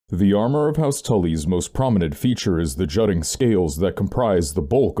The armor of House Tully's most prominent feature is the jutting scales that comprise the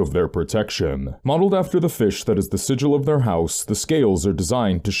bulk of their protection. Modeled after the fish that is the sigil of their house, the scales are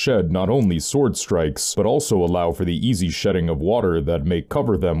designed to shed not only sword strikes, but also allow for the easy shedding of water that may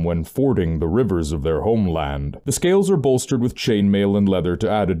cover them when fording the rivers of their homeland. The scales are bolstered with chainmail and leather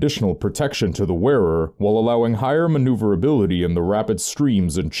to add additional protection to the wearer, while allowing higher maneuverability in the rapid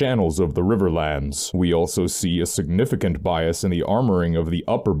streams and channels of the riverlands. We also see a significant bias in the armoring of the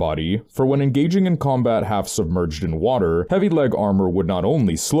upper body, for when engaging in combat half submerged in water, heavy leg armor would not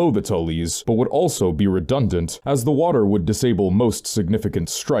only slow the Tullys, but would also be redundant, as the water would disable most significant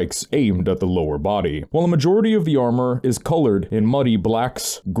strikes aimed at the lower body. While a majority of the armor is colored in muddy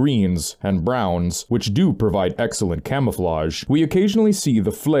blacks, greens, and browns, which do provide excellent camouflage, we occasionally see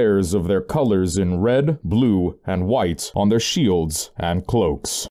the flares of their colors in red, blue, and white on their shields and cloaks.